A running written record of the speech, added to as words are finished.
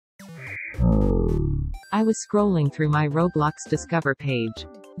I was scrolling through my Roblox Discover page.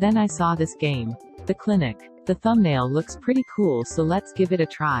 Then I saw this game. The Clinic. The thumbnail looks pretty cool, so let's give it a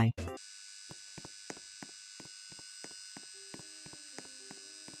try.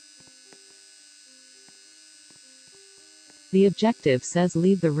 The objective says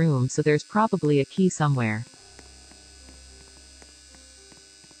leave the room, so there's probably a key somewhere.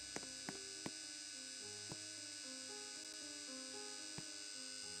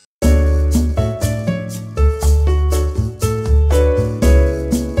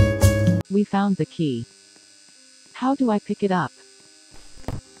 We found the key. How do I pick it up?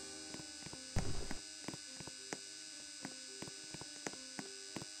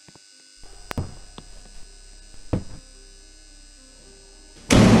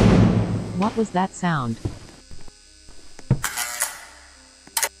 What was that sound?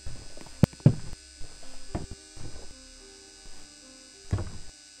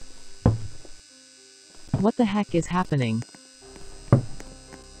 What the heck is happening?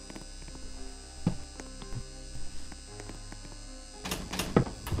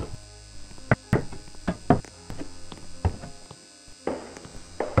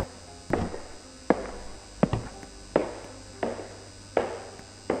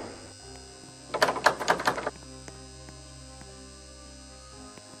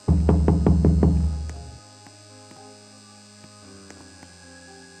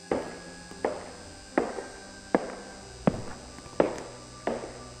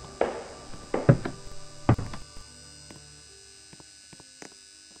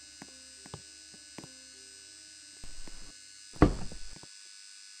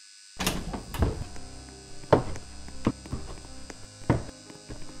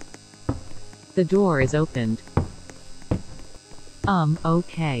 The door is opened.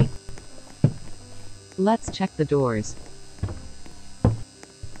 Okay. Let's check the doors.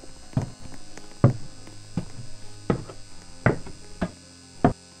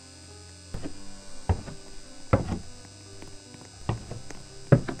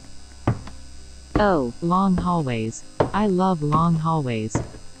 Oh, long hallways. I love long hallways.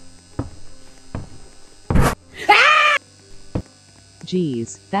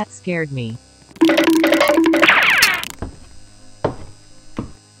 Geez, that scared me.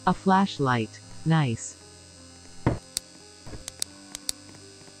 A flashlight. Nice.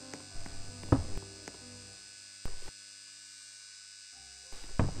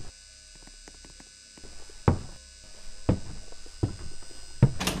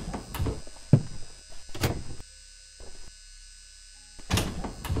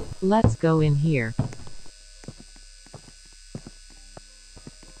 Let's go in here.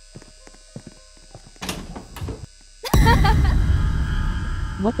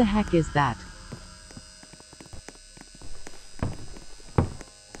 What the heck is that?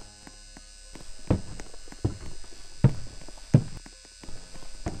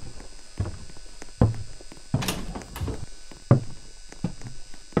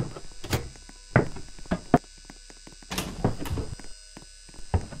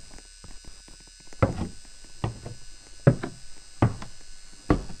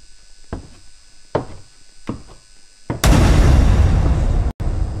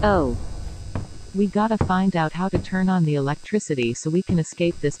 Oh. We gotta find out how to turn on the electricity so we can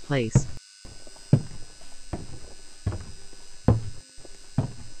escape this place.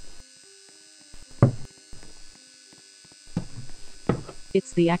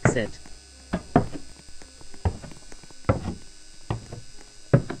 It's the exit.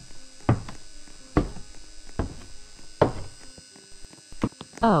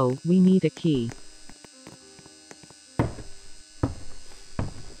 Oh, we need a key.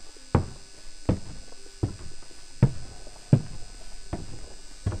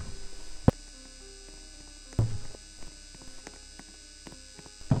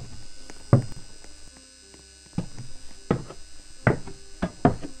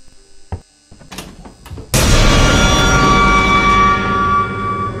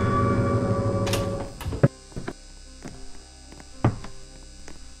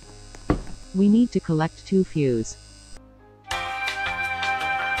 We need to collect 2 fuse.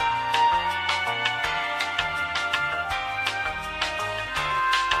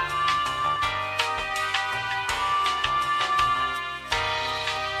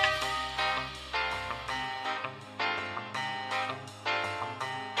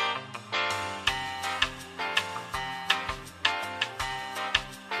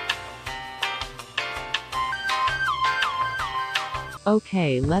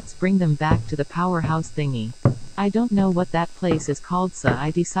 Okay, let's bring them back to the powerhouse thingy. I don't know what that place is called, so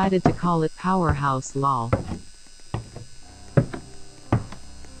I decided to call it Powerhouse lol.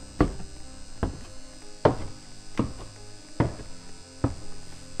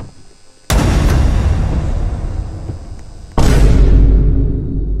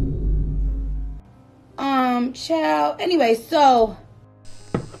 Ciao. Anyway, so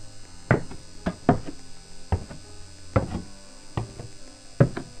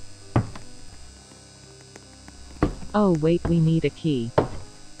oh wait, we need a key.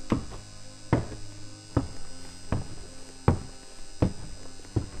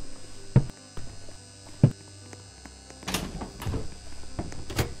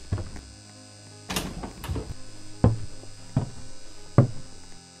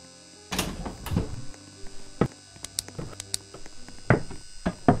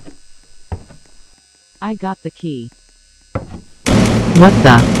 I got the key. What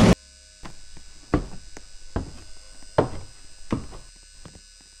the?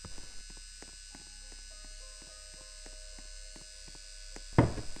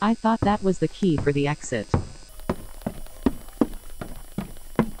 I thought that was the key for the exit.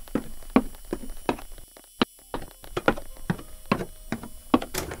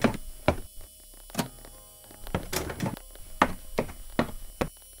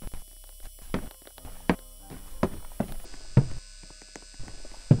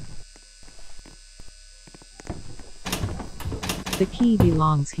 The key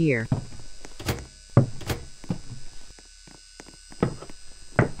belongs here.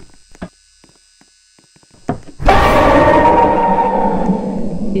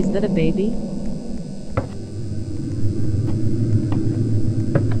 Is that a baby?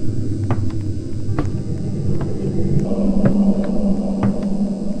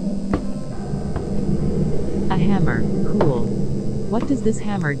 A hammer. Cool. What does this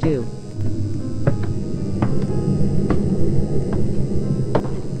hammer do?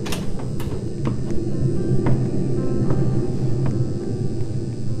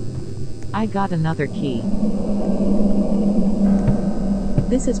 I got another key.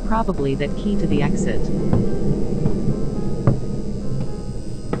 This is probably that key to the exit.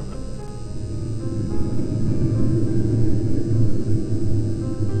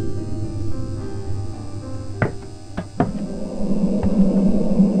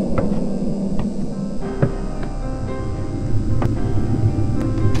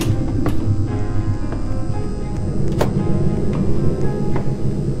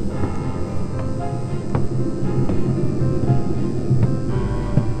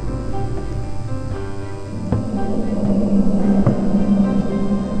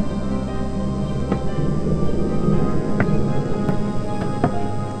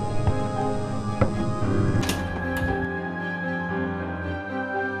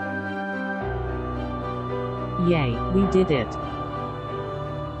 Yay, we did it.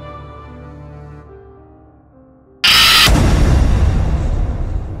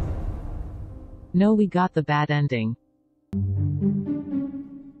 No, we got the bad ending.